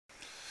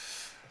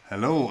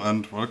Hello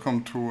and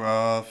welcome to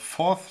our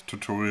fourth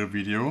tutorial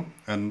video,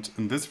 and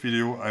in this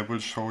video I will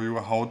show you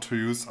how to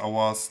use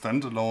our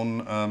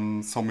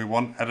standalone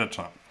SOMI-1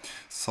 editor.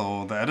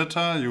 So the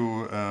editor,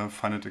 you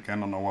find it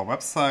again on our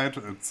website.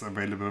 It's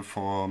available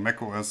for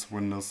macOS,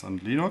 Windows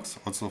and Linux,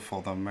 also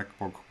for the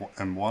MacBook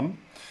M1.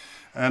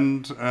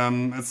 And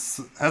it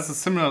has a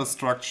similar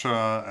structure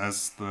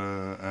as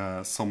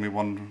the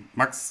SOMI-1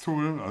 Max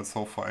tool,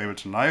 also for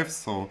Ableton Live.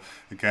 So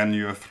again,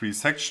 you have three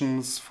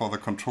sections for the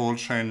control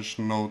change,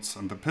 notes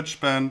and the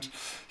pitch bend.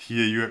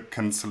 Here you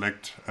can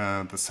select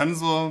the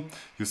sensor.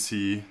 You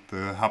see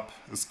the hub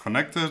is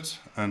connected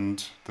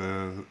and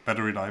the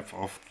battery life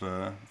of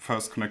the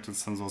first connected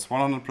sensor is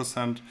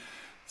 100%.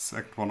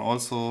 Second one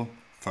also,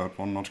 third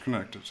one not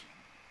connected.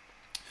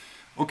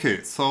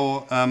 Okay,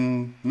 so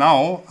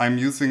now I'm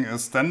using a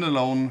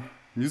standalone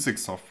music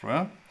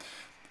software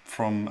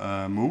from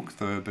Moog,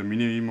 the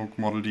Mini Moog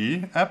Model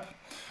D app.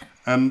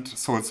 And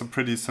so it's a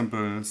pretty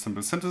simple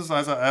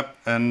synthesizer app.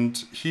 And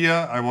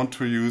here I want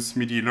to use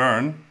Midi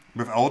Learn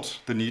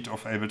without the need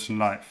of Ableton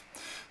Live.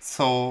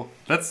 So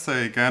let's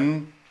say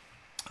again,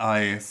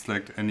 I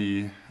select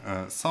any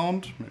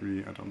sound,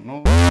 maybe, I don't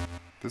know,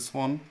 this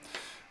one.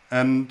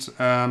 And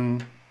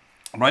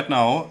right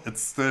now, it's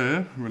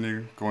still, when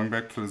you're going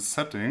back to the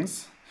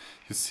settings,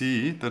 you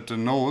see that the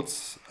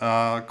notes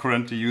are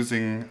currently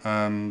using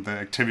the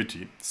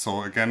activity.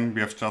 So again,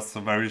 we have just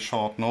a very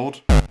short note,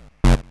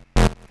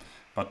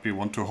 but we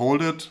want to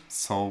hold it.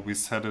 So we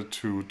set it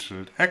to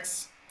tilde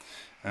X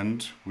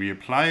and we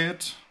apply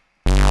it.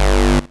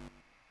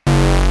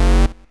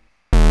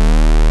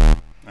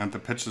 And the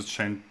pitch is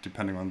changed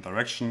depending on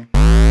direction.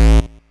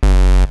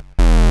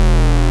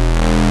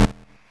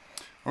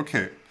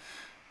 Okay.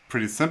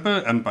 Pretty simple,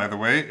 and by the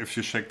way, if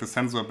you shake the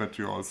sensor a bit,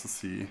 you also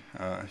see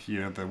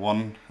here the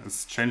 1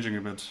 is changing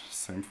a bit,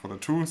 same for the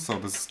 2, so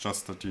this is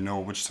just that you know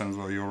which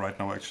sensor you're right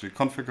now actually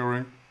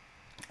configuring.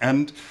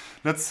 And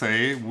let's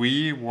say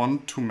we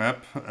want to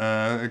map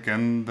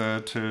again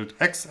the tilde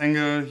X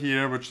angle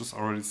here, which is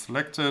already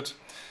selected.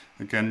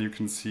 Again, you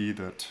can see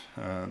that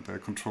the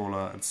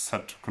controller is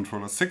set to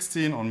controller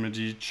 16 on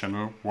MIDI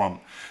channel 1.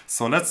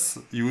 So let's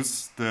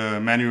use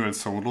the manual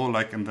solo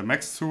like in the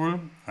Max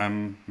tool.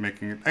 I'm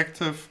making it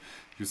active.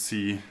 You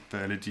see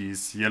the LED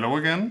is yellow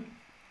again.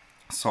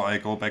 So I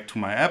go back to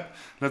my app.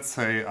 Let's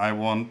say I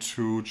want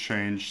to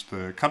change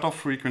the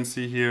cutoff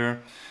frequency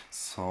here.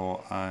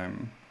 So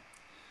I'm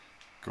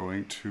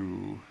going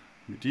to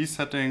MIDI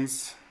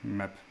settings,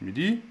 map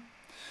MIDI,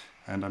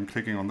 and I'm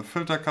clicking on the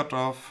filter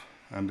cutoff.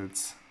 And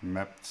it's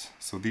mapped.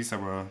 So these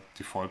are our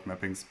default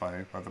mappings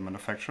by the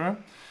manufacturer.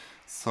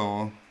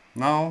 So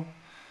now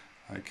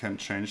I can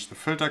change the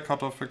filter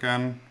cutoff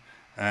again.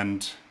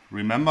 And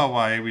remember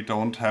why we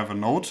don't have a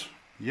note?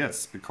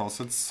 Yes, because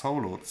it's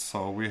soloed.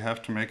 So we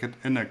have to make it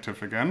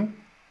inactive again.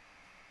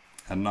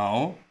 And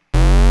now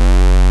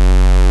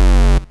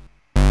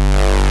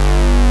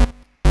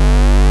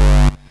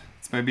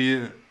it's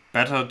maybe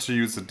better to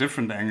use a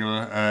different angle,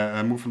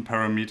 a movement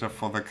parameter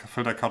for the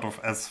filter cutoff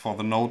as for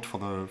the note for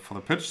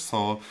the pitch.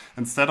 So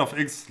instead of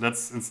X,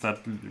 let's instead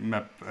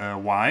map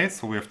Y.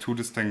 So we have two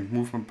distinct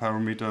movement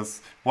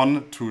parameters,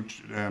 one to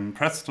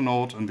press the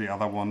note and the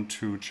other one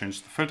to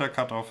change the filter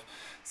cutoff.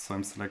 So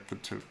I'm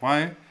selected tilde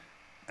Y,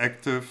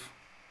 active,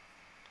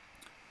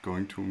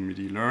 going to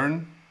Midi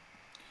Learn.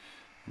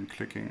 I'm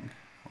clicking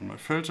on my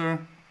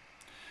filter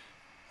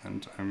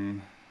and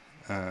I'm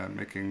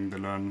making the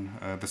learn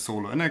the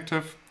solo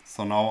inactive.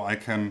 So now I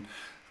can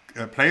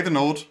play the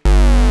note.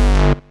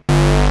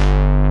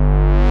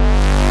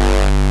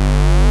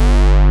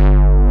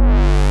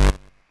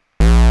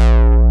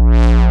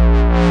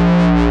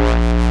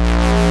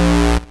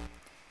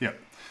 Yeah,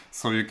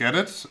 so you get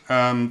it.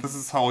 This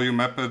is how you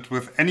map it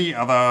with any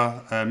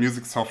other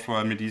music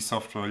software, MIDI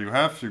software you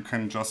have. You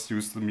can just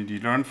use the Midi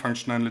Learn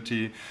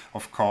functionality.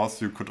 Of course,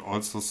 you could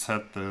also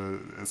set the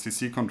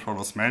CC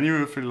controllers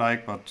manual if you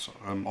like, but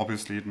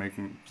obviously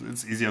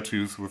it's easier to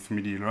use with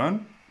Midi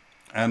Learn.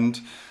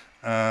 And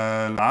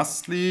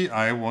lastly,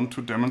 I want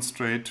to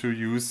demonstrate to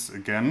use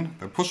again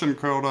the push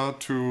encoder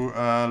to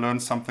learn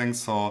something.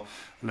 So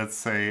let's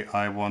say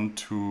I want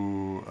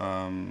to,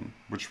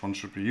 which one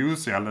should we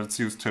use? Yeah, let's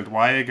use tilde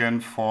Y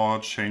again for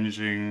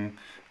changing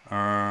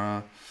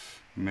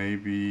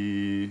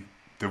maybe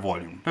the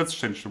volume. Let's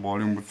change the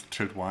volume with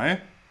tilde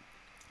Y.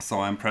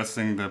 So I'm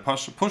pressing the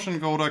push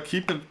encoder,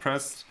 keep it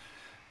pressed.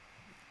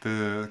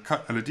 The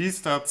LED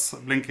starts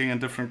blinking in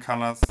different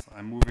colors.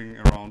 I'm moving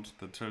around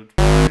the tilde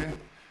Y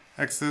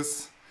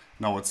axis.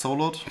 Now it's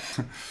soloed.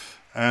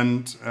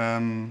 And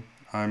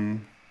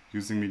I'm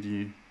using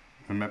MIDI,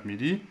 map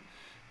MIDI,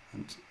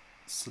 and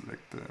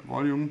select the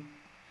volume.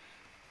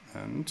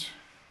 And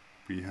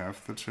we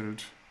have the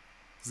tilde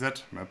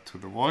Z mapped to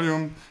the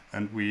volume.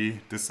 And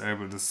we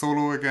disable the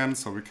solo again,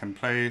 so we can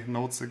play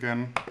notes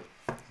again.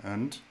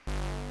 And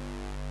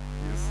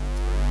yes,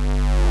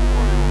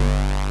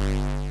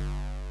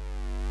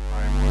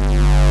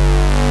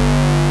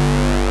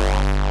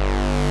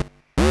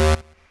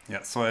 yeah,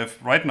 so I have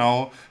right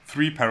now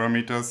 3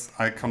 parameters.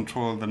 I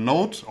control the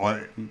note,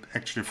 or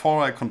actually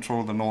 4. I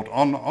control the note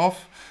on,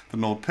 off, the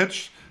note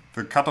pitch,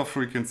 the cutoff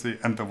frequency,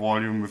 and the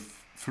volume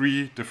with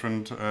 3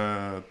 different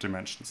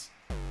dimensions.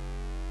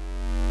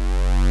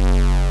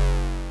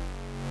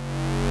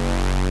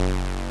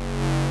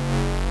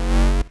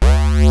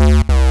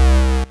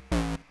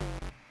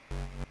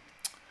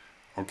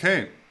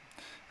 Okay,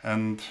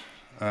 and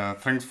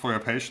thanks for your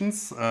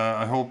patience.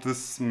 I hope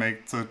this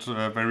makes it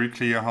very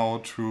clear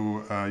how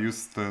to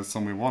use the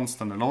SOMI-1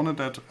 standalone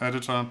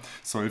editor.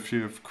 So if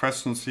you have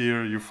questions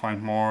here, you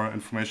find more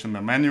information in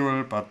the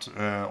manual, but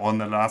on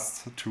the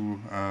last 2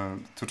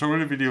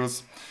 tutorial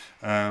videos,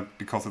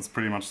 because it's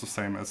pretty much the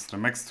same as the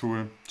Max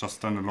tool,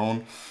 just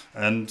standalone.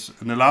 And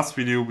in the last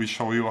video, we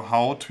show you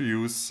how to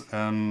use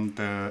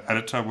the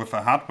editor with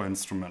a hardware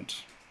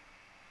instrument.